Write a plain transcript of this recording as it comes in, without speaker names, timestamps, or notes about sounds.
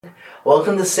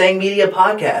Welcome to Sang Media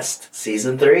Podcast,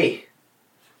 Season 3.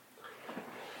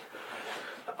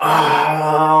 Alright,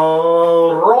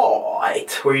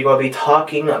 we're going to be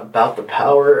talking about the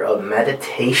power of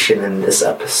meditation in this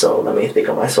episode. Let me think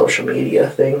of my social media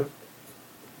thing.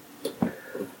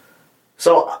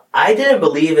 So, I didn't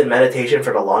believe in meditation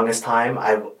for the longest time.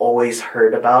 I've always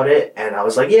heard about it, and I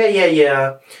was like,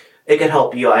 yeah, it can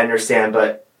help you, I understand,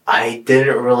 but I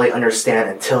didn't really understand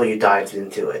until you dived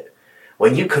into it.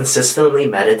 When you consistently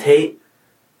meditate,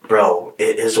 bro,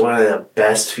 it is one of the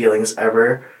best feelings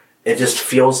ever. It just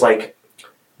feels like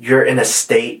you're in a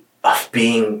state of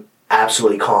being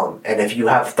absolutely calm. And if you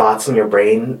have thoughts in your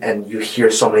brain and you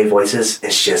hear so many voices,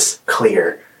 it's just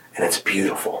clear and it's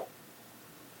beautiful.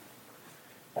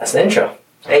 That's the intro.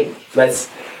 Hey, let's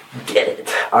get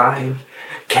it. I'm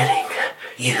getting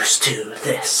used to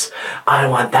this. I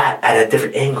want that at a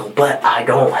different angle, but I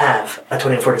don't have a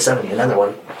 24 to 70, another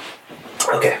one.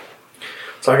 Okay,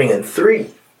 starting in 3,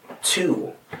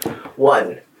 2,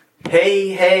 1.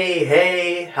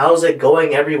 Hey, how's it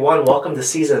going, everyone? Welcome to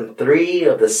Season 3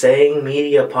 of the Sang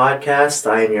Media Podcast.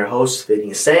 I am your host,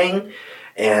 Vinny Sang,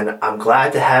 and I'm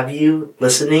glad to have you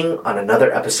listening on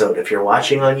another episode. If you're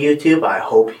watching on YouTube, I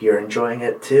hope you're enjoying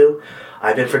it too.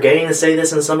 I've been forgetting to say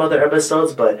this in some other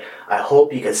episodes, but I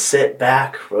hope you can sit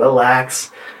back,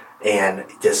 relax, and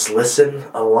just listen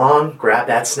along, grab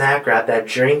that snack, grab that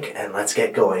drink, and let's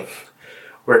get going.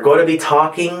 We're going to be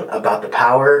talking about the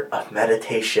power of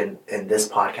meditation in this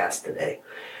podcast today.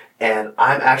 And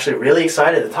I'm actually really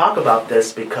excited to talk about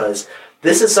this because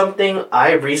this is something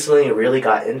I recently really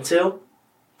got into.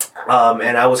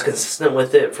 And I was consistent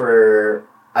with it for,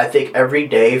 I think, every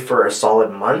day for a solid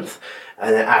month.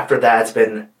 And then after that, it's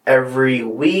been every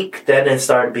week. Then it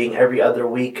started being every other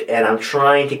week. And I'm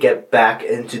trying to get back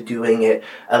into doing it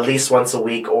at least once a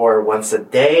week or once a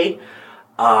day.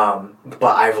 But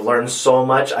I've learned so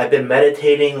much. I've been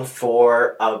meditating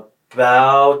for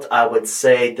about, I would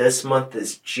say this month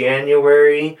is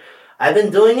January. I've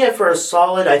been doing it for a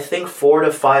solid, I think, 4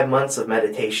 to 5 months of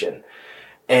meditation.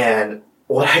 And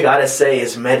what I gotta say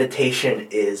is meditation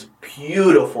is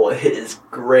beautiful. It is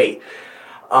great.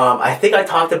 I think I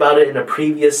talked about it in a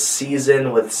previous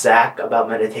season with Zach about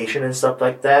meditation and stuff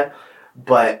like that,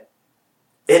 but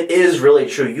it is really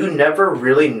true. You never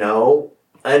really know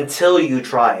until you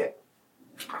try it.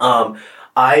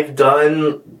 I've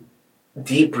done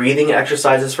deep breathing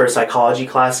exercises for psychology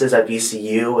classes at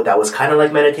VCU that was kind of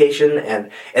like meditation,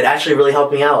 and it actually really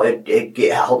helped me out.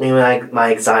 It helped me with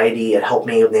my anxiety. It helped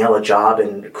me nail a job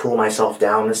and cool myself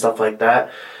down and stuff like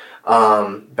that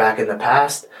back in the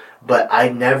past. But I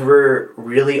never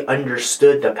really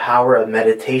understood the power of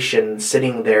meditation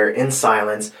sitting there in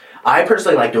silence. I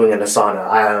personally like doing it in a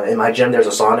sauna. In my gym, there's a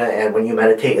sauna, and when you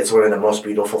meditate, it's one of the most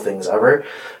beautiful things ever.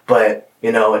 But,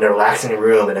 in a relaxing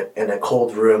room, in a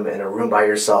cold room, in a room by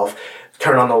yourself,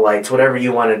 turn on the lights, whatever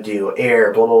you want to do,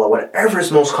 air, blah, blah, blah, whatever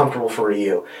is most comfortable for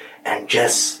you, and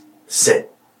just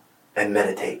sit and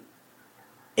meditate.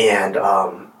 And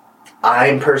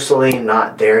I'm personally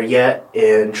not there yet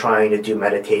in trying to do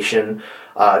meditation,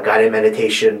 guided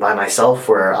meditation by myself,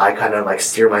 where I kind of like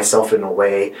steer myself in a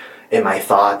way in my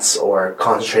thoughts or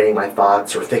concentrating my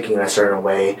thoughts or thinking in a certain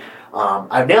way.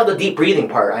 I've nailed the deep breathing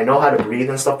part. I know how to breathe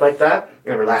and stuff like that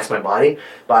and relax my body,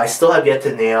 but I still have yet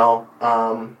to nail,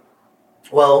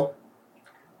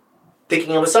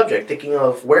 thinking of a subject, thinking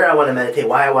of where I want to meditate,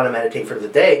 why I want to meditate for the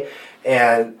day.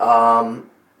 And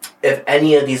if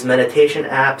any of these meditation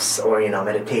apps or,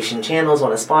 meditation channels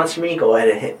want to sponsor me, go ahead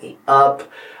and hit me up.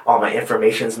 All my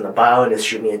information's in the bio, and just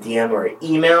shoot me a DM or an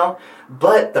email.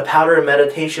 But the power of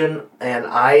meditation, and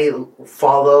I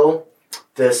follow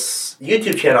this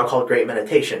YouTube channel called Great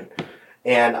Meditation.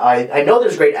 And I know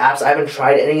there's great apps. I haven't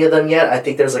tried any of them yet. I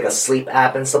think there's like a sleep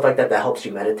app and stuff like that helps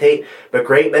you meditate. But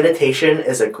Great Meditation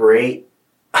is a great,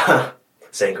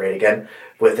 saying great again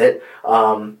with it,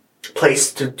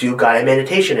 place to do guided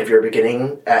meditation if you're a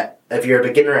beginner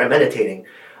at meditating.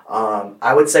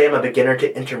 I would say I'm a beginner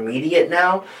to intermediate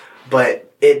now,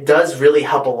 but it does really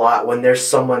help a lot when there's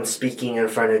someone speaking in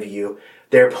front of you.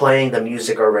 They're playing the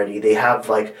music already. They have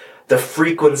like the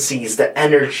frequencies, the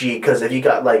energy, because if you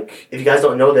guys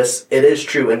don't know this, it is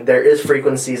true, and there is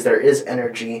frequencies, there is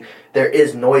energy, there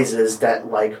is noises that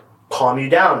like calm you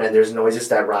down, and there's noises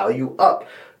that rile you up.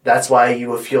 That's why you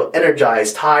will feel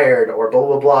energized, tired, or blah,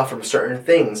 blah, blah from certain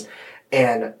things.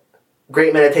 And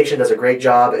Great Meditation does a great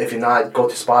job. If you're not, go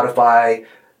to Spotify,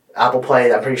 Apple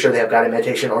Play. I'm pretty sure they have guided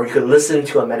meditation, or you could listen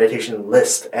to a meditation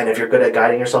list. And if you're good at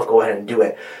guiding yourself, go ahead and do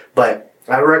it. But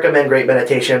I recommend Great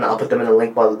Meditation. I'll put them in the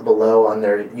link below on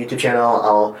their YouTube channel.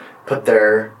 I'll put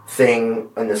their thing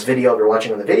in this video if you're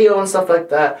watching on the video and stuff like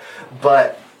that.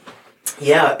 But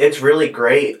yeah, it's really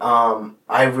great.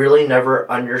 I really never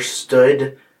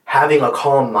understood having a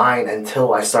calm mind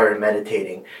until I started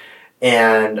meditating.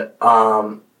 And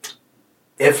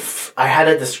if I had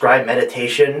to describe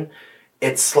meditation,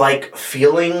 it's like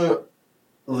feeling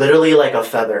literally like a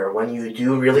feather. When you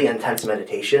do really intense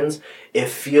meditations, it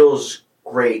feels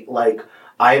great. Like,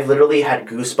 I've literally had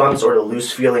goosebumps or the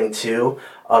loose feeling too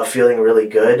of feeling really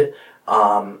good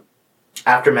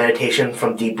after meditation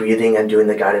from deep breathing and doing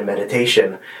the guided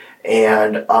meditation.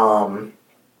 And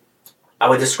I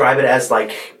would describe it as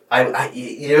like,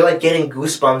 you're like getting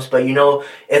goosebumps, but you know,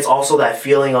 it's also that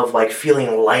feeling of like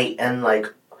feeling light and like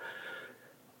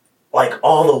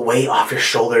all the weight off your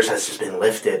shoulders has just been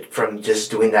lifted from just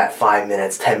doing that 5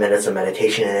 minutes, 10 minutes of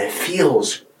meditation, and it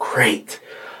feels great.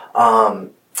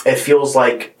 It feels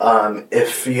like,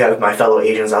 if you have my fellow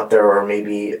Asians out there, or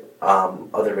maybe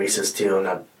other races too,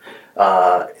 and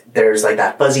there's like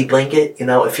that fuzzy blanket, you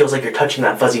know, it feels like you're touching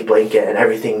that fuzzy blanket and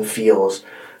everything feels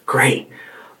great.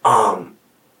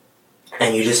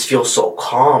 And you just feel so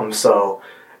calm. So,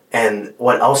 and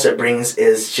what else it brings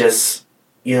is just,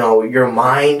 you know, your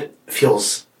mind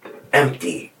feels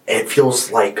empty. It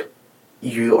feels like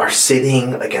you are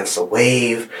sitting against a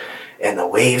wave and the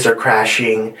waves are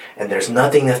crashing and there's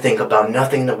nothing to think about,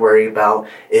 nothing to worry about.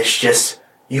 It's just,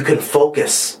 you can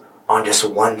focus on just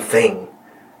one thing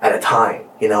at a time.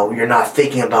 You know, you're not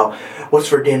thinking about what's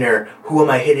for dinner, who am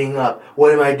I hitting up,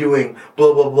 what am I doing,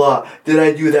 blah, blah, blah. Did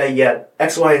I do that yet?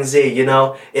 X, Y, and Z, you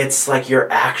know? It's like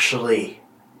you're actually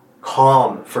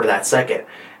calm for that second.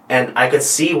 And I could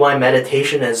see why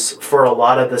meditation is, for a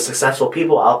lot of the successful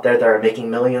people out there that are making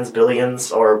millions,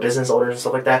 billions, or business owners and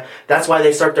stuff like that, that's why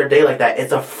they start their day like that.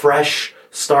 It's a fresh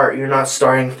start. You're not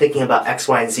starting thinking about X,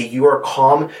 Y, and Z. You are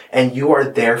calm and you are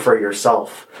there for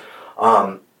yourself.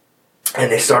 And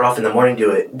they start off in the morning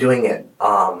doing it.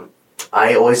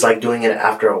 I always like doing it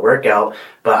after a workout,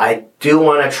 but I do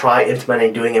want to try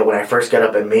implementing doing it when I first get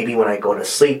up and maybe when I go to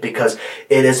sleep, because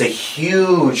it is a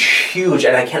huge,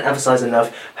 and I can't emphasize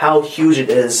enough how huge it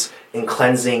is in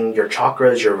cleansing your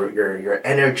chakras, your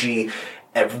energy,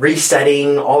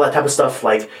 resetting, all that type of stuff.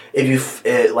 Like, if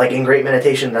you like in Great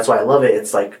Meditation, that's why I love it.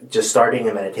 It's like just starting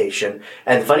a meditation.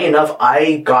 And funny enough,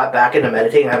 I got back into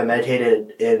meditating. I haven't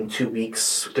meditated in 3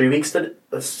 weeks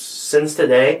since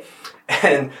today.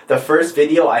 And the first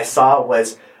video I saw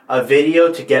was a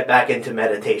video to get back into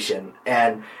meditation.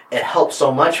 And it helped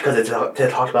so much because it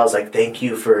talked about, it's like, thank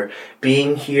you for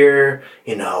being here.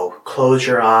 You know, close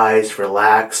your eyes,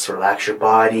 relax your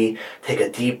body, take a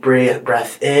deep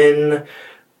breath in,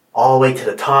 all the way to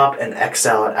the top, and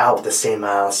exhale it out with the same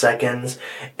amount of seconds.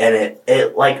 And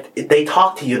they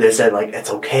talk to you, they said, like, it's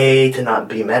okay to not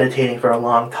be meditating for a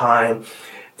long time.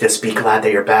 Just be glad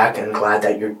that you're back and glad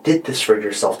that you did this for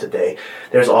yourself today.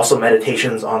 There's also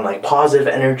meditations on like positive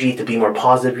energy, to be more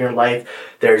positive in your life.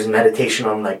 There's meditation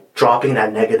on like dropping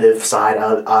that negative side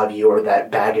out of you, or that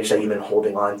baggage that you've been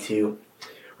holding on to.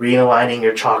 Realigning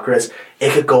your chakras.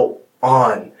 It could go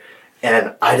on.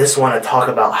 And I just want to talk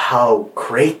about how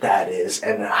great that is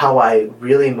and how I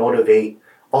really motivate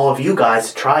all of you guys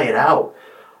to try it out.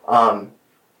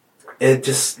 It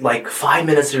just like 5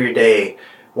 minutes of your day,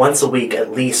 once a week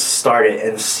at least, start it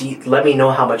and let me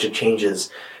know how much it changes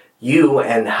you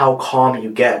and how calm you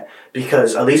get.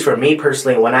 Because at least for me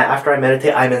personally, after I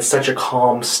meditate, I'm in such a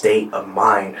calm state of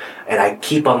mind, and I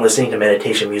keep on listening to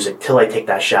meditation music till I take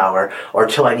that shower or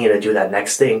till I need to do that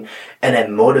next thing, and it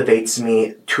motivates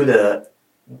me to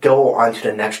go on to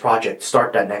the next project,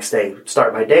 start that next day,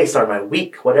 start my day, start my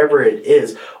week, whatever it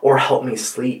is, or help me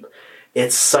sleep.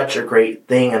 It's such a great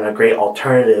thing and a great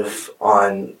alternative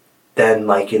on then,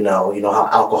 like, you know how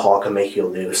alcohol can make you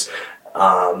loose.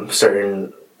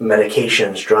 Certain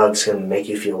medications, drugs can make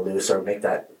you feel loose or make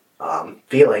that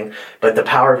feeling. But the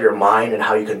power of your mind and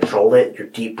how you control it, your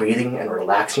deep breathing and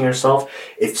relaxing yourself,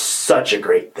 it's such a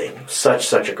great thing.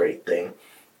 Such a great thing.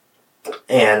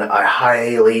 And I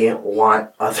highly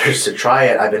want others to try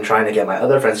it. I've been trying to get my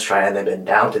other friends to try it, and they've been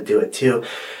down to do it too.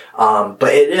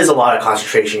 But it is a lot of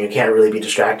concentration. You can't really be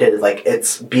distracted. Like,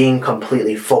 it's being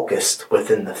completely focused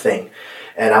within the thing.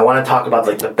 And I want to talk about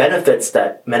like the benefits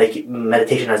that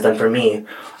meditation has done for me.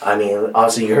 I mean,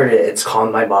 obviously you heard it. It's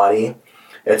calmed my body.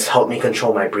 It's helped me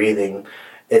control my breathing.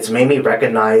 It's made me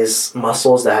recognize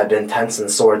muscles that have been tense and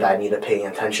sore that I need to pay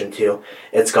attention to.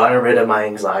 It's gotten rid of my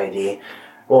anxiety.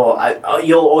 Well,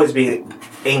 you'll always be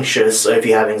anxious if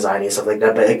you have anxiety and stuff like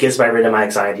that, but it gets rid of my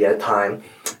anxiety at a time.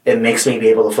 It makes me be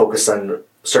able to focus on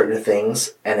certain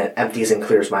things and it empties and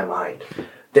clears my mind.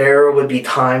 There would be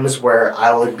times where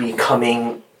I would be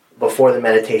coming before the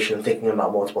meditation thinking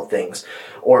about multiple things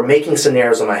or making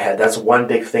scenarios in my head. That's one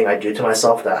big thing I do to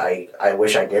myself that I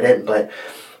wish I didn't, but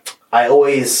I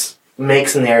always make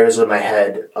scenarios in my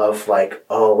head of like,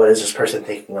 oh, what is this person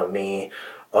thinking of me?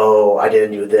 Oh, I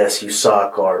didn't do this, you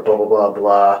suck, or blah, blah, blah,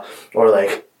 blah. Or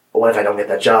like, what if I don't get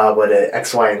that job? What if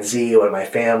X, Y, and Z? What if my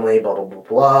family? Blah, blah, blah,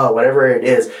 blah. Whatever it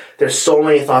is. There's so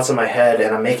many thoughts in my head,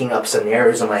 and I'm making up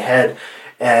scenarios in my head.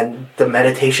 And the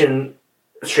meditation,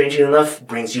 strangely enough,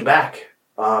 brings you back.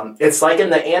 It's like in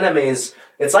the animes.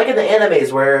 It's like in the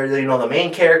animes where, you know, the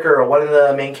main character or one of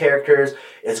the main characters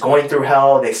is going through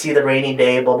hell. They see the rainy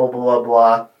day, blah, blah, blah,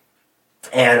 blah.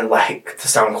 And, like, to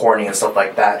sound corny and stuff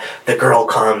like that, the girl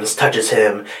comes, touches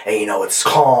him, and, you know, it's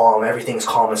calm, everything's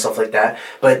calm and stuff like that.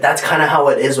 But that's kind of how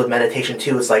it is with meditation,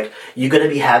 too. It's like, you're going to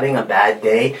be having a bad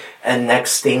day, and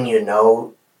next thing you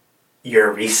know,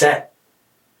 you're reset.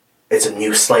 It's a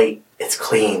new slate. It's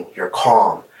clean. You're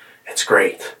calm. It's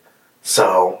great.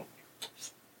 So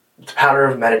the power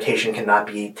of meditation cannot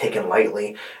be taken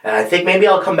lightly. And I think maybe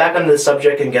I'll come back on this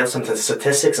subject and get some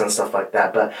statistics and stuff like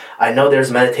that. But I know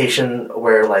there's meditation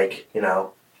where, like, you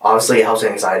know, obviously it helps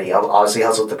with anxiety, obviously it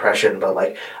helps with depression, but,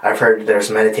 like, I've heard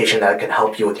there's meditation that can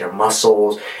help you with your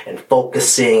muscles and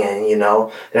focusing, and, you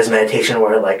know, there's meditation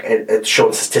where, like, it's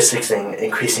showing statistics and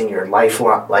increasing your life,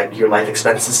 like, your life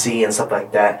expectancy and stuff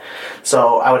like that.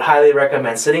 So I would highly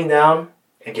recommend sitting down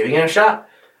and giving it a shot.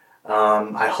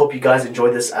 I hope you guys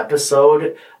enjoyed this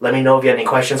episode. Let me know if you have any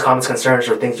questions, comments, concerns,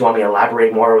 or things you want me to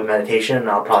elaborate more with meditation, and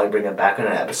I'll probably bring it back in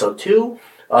episode 2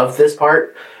 of this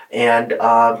part. And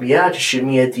yeah, just shoot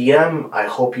me a DM. I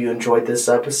hope you enjoyed this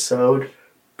episode.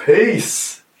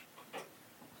 Peace!